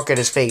Joe's fault and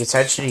is paying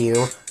attention to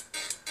you.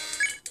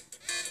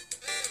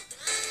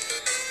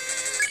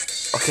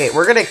 Okay,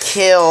 we're gonna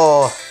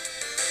kill...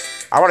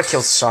 I want to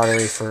kill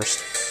Sardery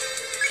first.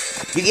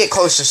 You get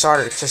close to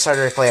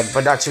Sardery plan,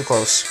 but not too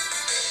close.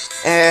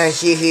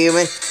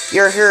 Human,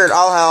 you're hurt,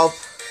 I'll help.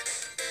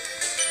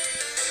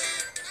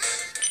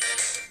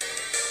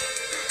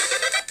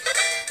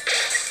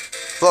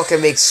 Look, it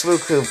makes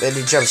Swoop Hoop and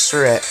he jumps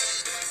through it.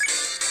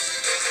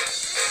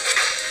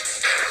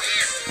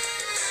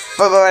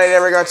 But I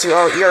never got to...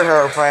 Oh, you're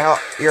hurt,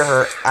 you're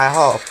hurt, I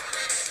hope.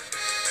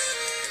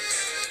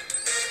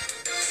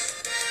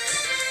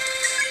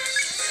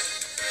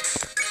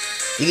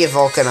 You give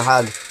Vulcan a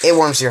hug. It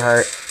warms your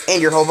heart.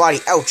 And your whole body.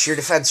 Ouch, your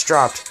defense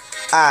dropped.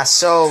 Ah,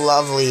 so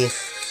lovely.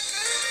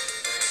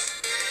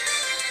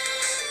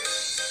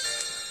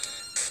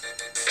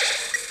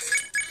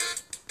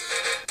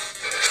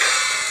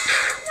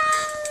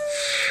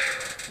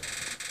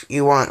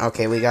 You want...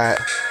 Okay, we got...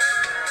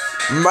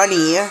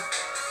 money.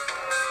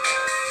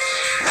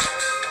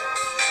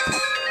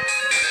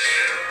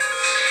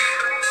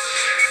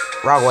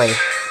 Wrong way.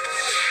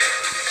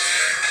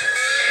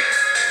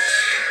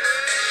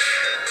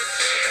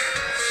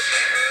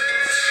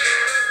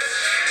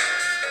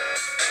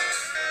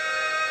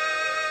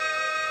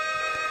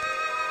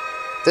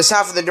 This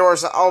half of the door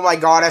is... Oh my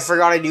god, I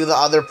forgot to do the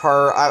other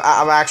part.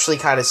 I'm actually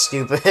kind of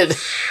stupid.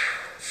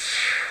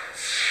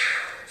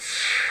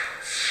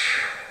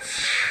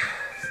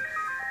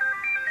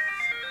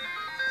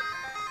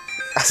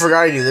 I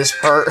forgot to do this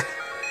part.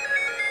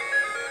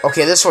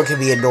 Okay, this one can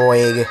be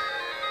annoying.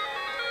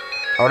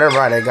 Oh, never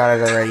mind. I got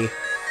it already.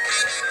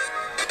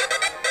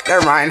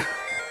 Never mind.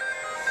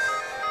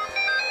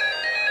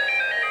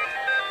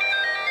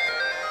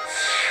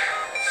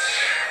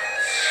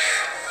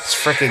 Let's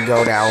freaking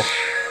go now.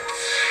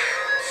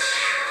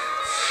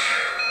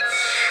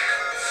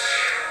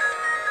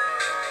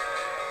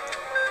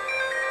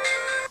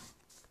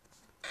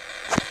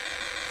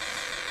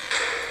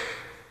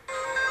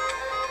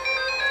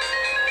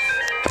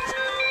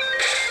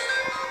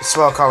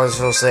 Small comments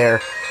was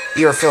there.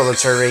 You are filled with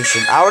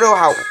determination. I don't know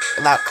how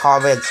that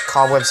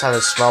cobwebs have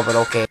a smell, but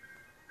okay.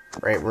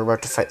 Right, we're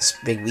about to fight this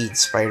big mean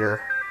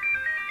spider.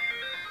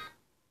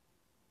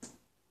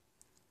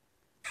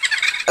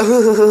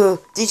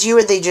 Did you hear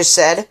what they just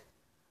said?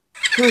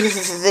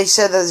 They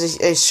said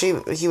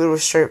that a human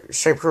with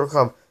striped crew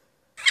club.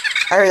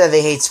 I heard that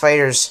they hate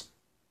spiders.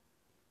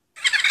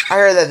 I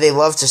heard that they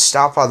love to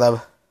stomp on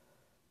them.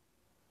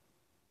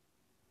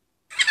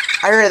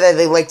 I heard that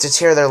they like to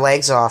tear their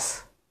legs off.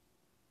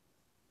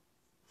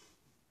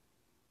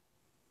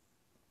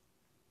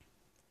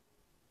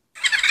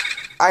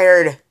 I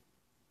heard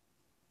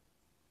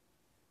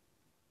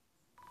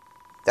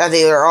that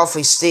they are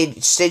awfully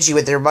stingy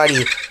with their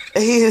money.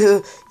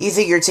 You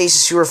think your taste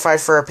is too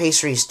refined for our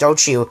pastries,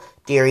 don't you,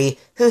 dearie?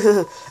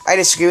 I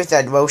disagree with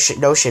that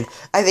notion.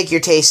 I think your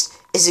taste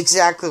is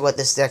exactly what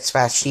this next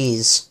batch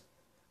needs.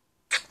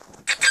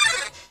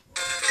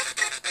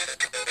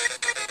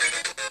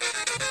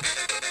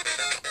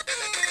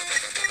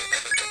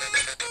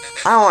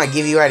 I don't want to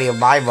give you any of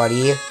my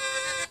money.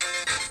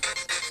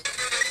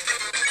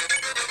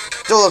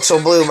 Don't look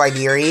so blue, my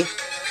dearie.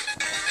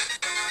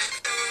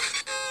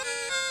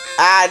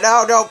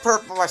 Ah, no,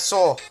 purple, my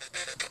soul.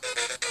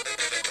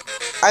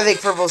 I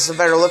think purple's the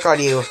better look on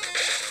you.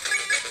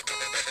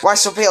 Why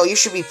so pale? You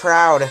should be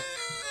proud.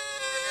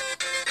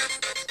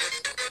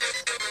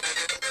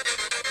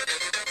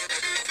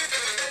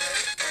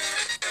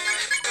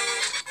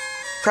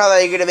 Proud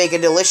that you're gonna make a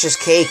delicious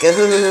cake.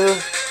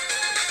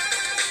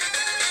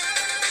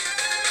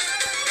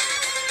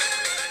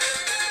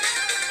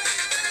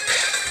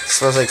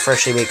 Smells like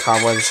freshly made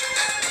cobwebs.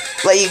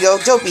 Let you go.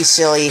 Don't be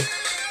silly.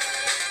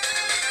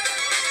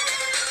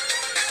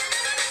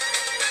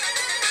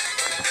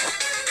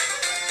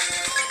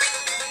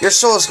 Your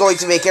soul is going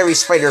to make every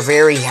spider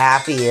very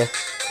happy.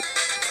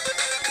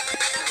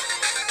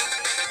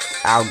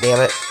 Ow, damn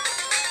it.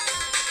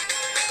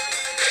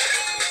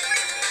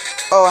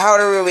 Oh,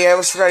 howdy, Ruby. I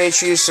almost forgot to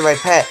introduce you to my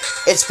pet.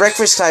 It's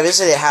breakfast time,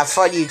 isn't it? Have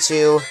fun, you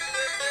two.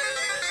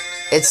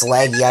 It's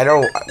laggy. I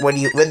don't... When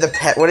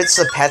it's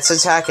the pet's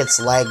attack, it's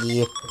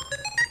laggy.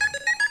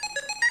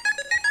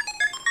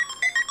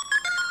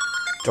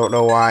 Don't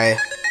know why.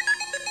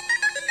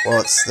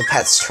 Well, it's the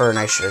pet's turn,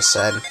 I should have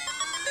said.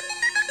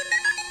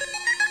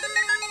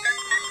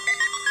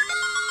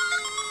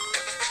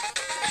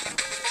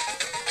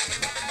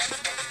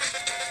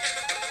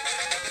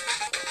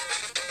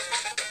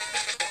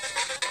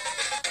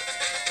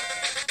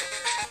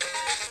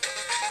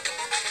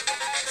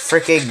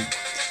 Freaking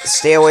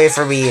stay away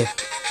from me.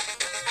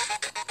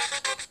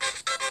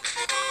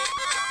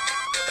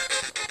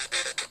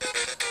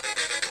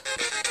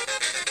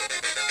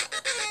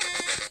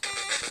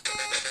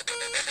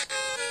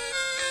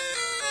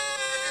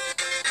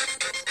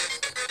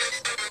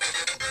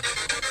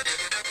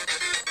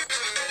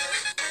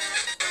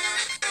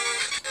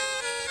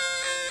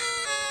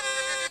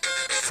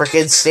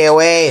 Freaking stay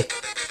away.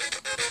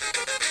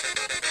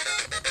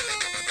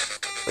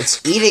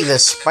 It's eating the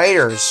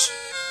spiders.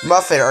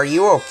 Muffet, are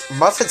you okay?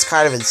 Muffet's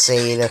kind of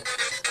insane.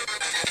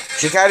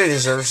 She kind of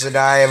deserves to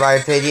die, in my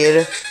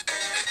opinion.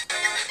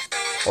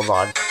 Hold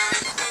on.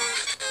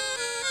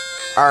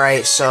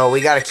 Alright, so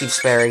we gotta keep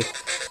sparing.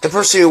 The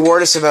person who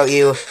warned us about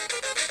you.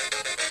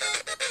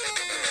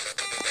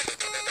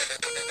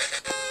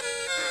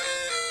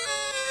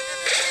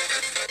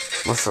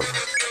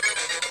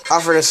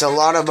 Offered us a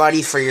lot of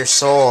money for your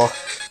soul.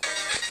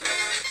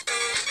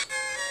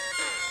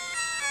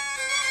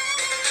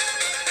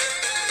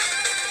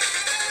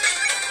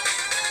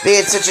 They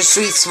had such a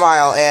sweet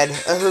smile, and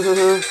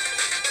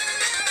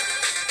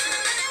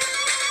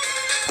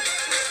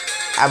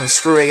I'm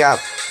screwing up.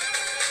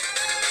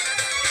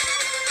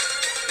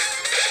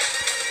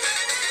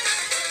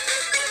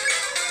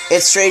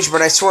 It's strange,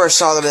 but I swear I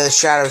saw them in the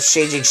shadows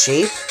changing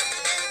shape.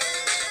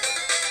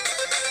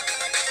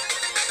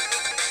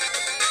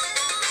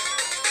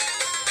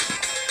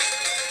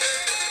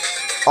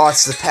 Oh,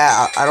 it's the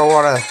pet. I don't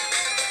want to...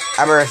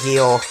 I'm gonna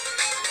heal.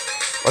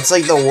 What's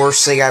like the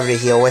worst thing I'm gonna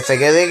heal with? I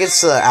think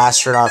it's the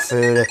astronaut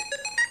food.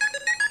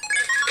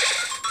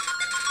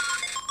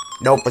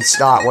 Nope, it's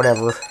not.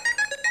 Whatever.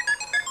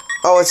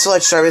 Oh, it's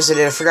lunchtime, isn't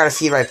it? I forgot to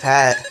feed my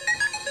pet.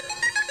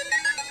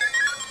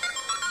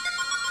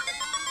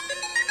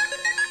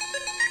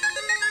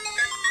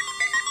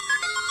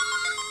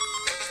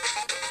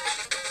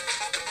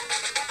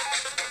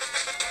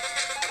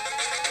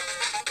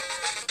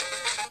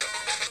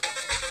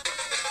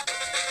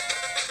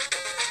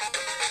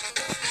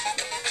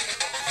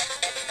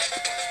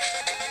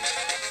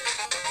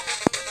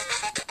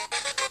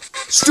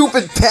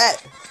 Stupid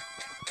pet!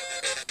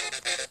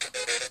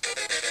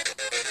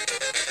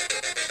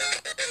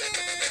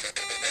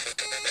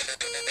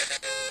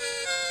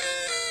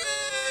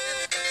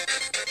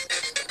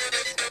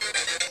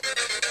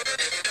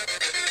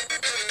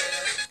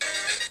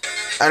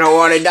 I don't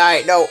want to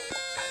die. No.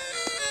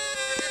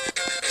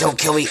 Don't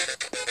kill me.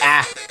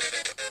 Ah.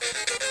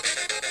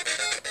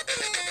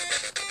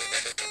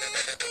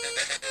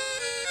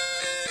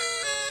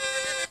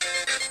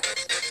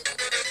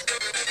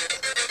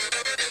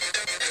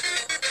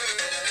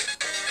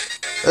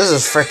 This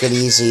is freaking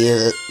easy,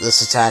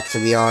 this attack, to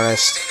be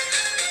honest.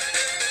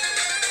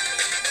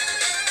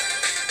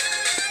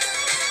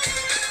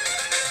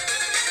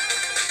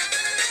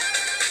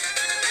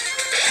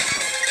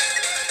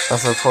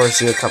 Of course,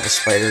 you a couple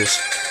spiders.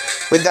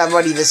 With that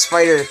money, the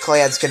spider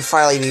clans can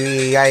finally be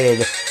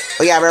reunited.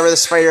 Oh yeah, remember the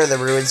spider in the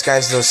ruins,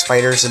 guys? Those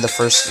spiders in the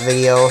first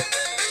video?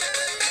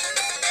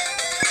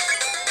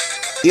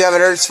 You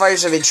haven't heard,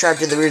 spiders have been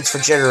trapped in the ruins for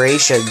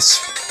generations.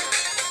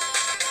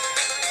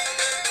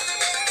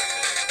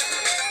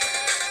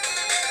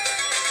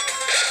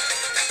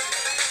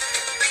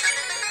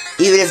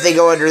 Even if they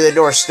go under the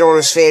door,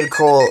 Storm's fan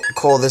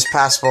coal this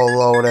passable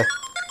alone.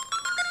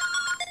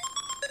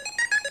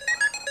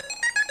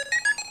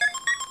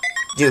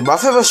 Dude,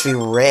 Muffet must be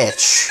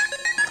rich.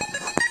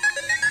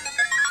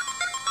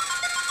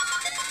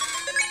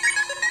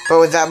 But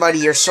with that money,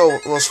 your soul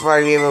will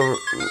probably be able to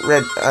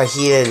rent a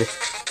heated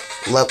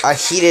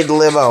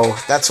limo.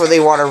 That's what they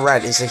want to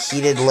rent, is a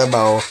heated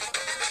limo.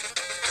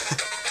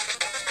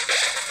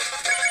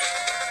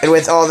 And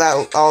with all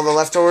the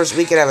leftovers,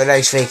 we can have a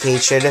nice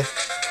vacation.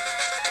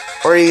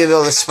 Or even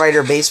build a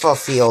spider baseball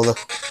field.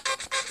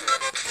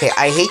 Okay,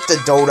 I hate the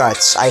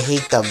donuts. I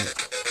hate them.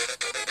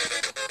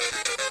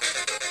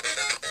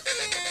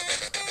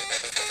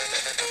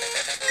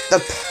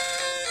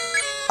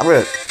 I'm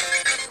gonna...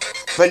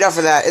 But enough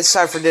of that. It's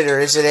time for dinner,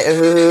 isn't it?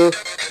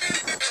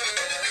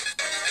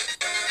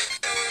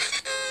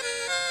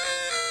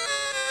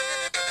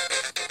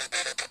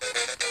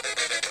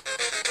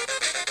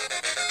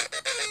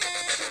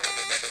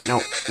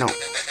 No, no.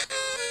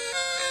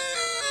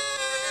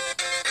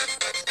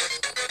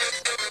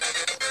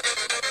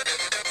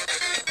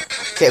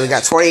 Okay, we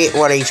got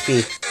 21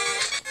 HP.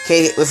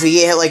 Okay, if we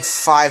get hit like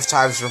 5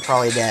 times, we're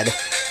probably dead.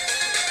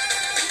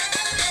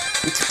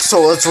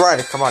 So let's run.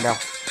 Come on now.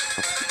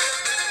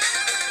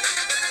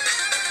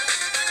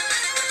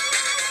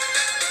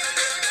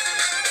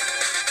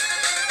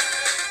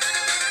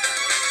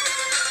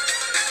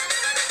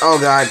 Oh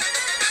god.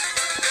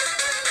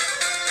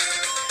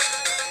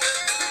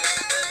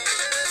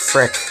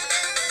 Frick.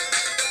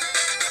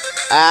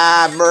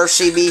 Ah,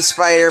 mercy me,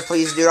 spider.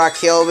 Please do not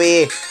kill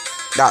me.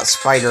 Not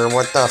spider.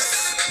 What the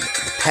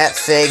pet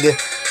thing?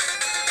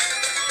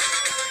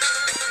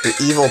 Your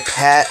evil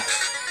pet.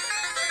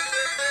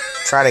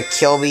 Try to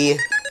kill me.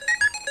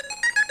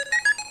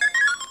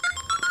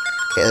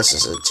 Okay, this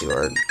isn't too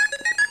hard.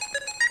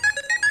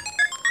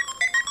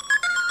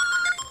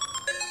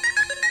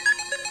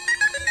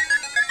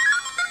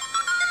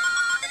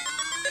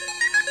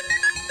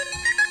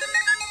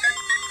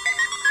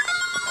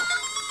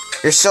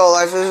 You're still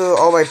alive?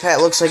 Oh, my pet,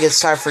 looks like it's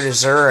time for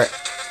dessert.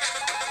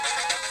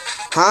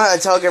 Huh? A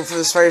telegram from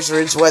the spiders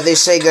ruins. What? They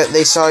say that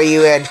they saw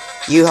you and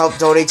you helped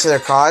donate to their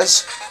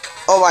cause?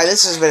 Oh my,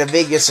 this has been a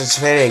big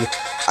misunderstanding.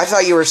 I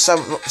thought you were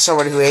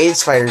someone who hated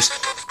spiders.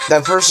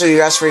 That person who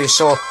asked for your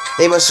soul,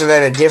 they must have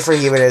been a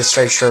different human in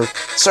Strike Shore.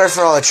 Sorry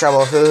for all the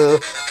trouble.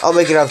 I'll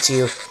make it up to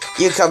you.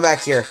 You can come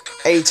back here.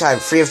 Anytime.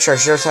 Free of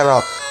charge. No time at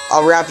all.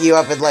 I'll wrap you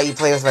up and let you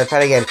play with my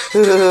pet again.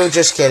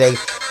 Just kidding.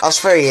 I'll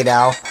spare you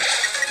now.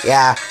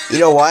 Yeah. You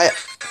know what?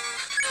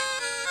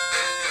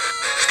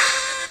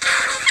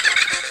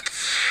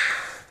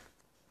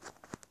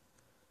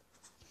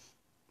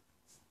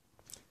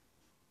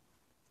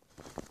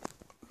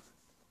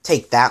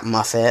 Take that,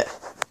 Muffet.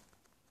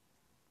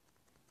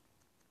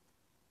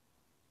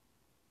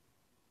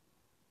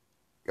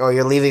 Oh,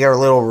 you're leaving our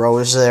little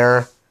rose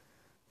there?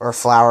 Or a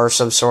flower of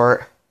some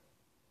sort?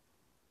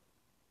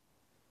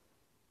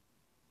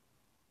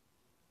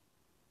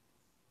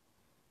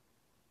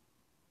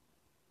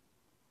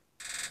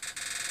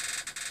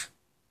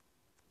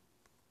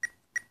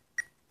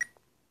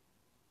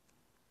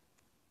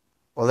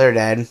 Well, they're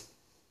dead.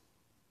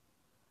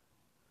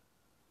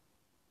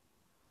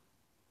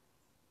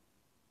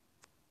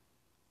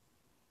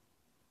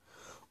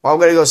 Well, I'm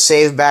gonna go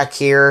save back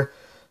here.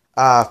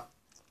 Hope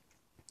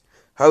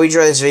you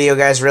enjoyed this video,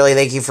 guys. Really,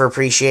 thank you for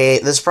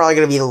appreciating it. This is probably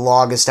gonna be the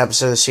longest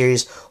episode of the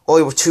series.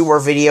 Only 2 more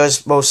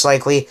videos, most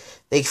likely.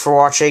 Thank you for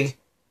watching.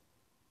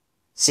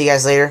 See you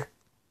guys later.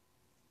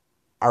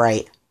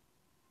 Alright.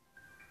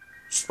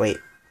 Just wait.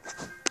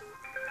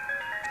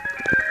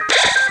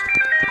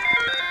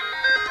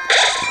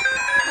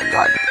 Oh my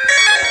god.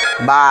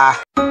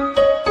 Bye.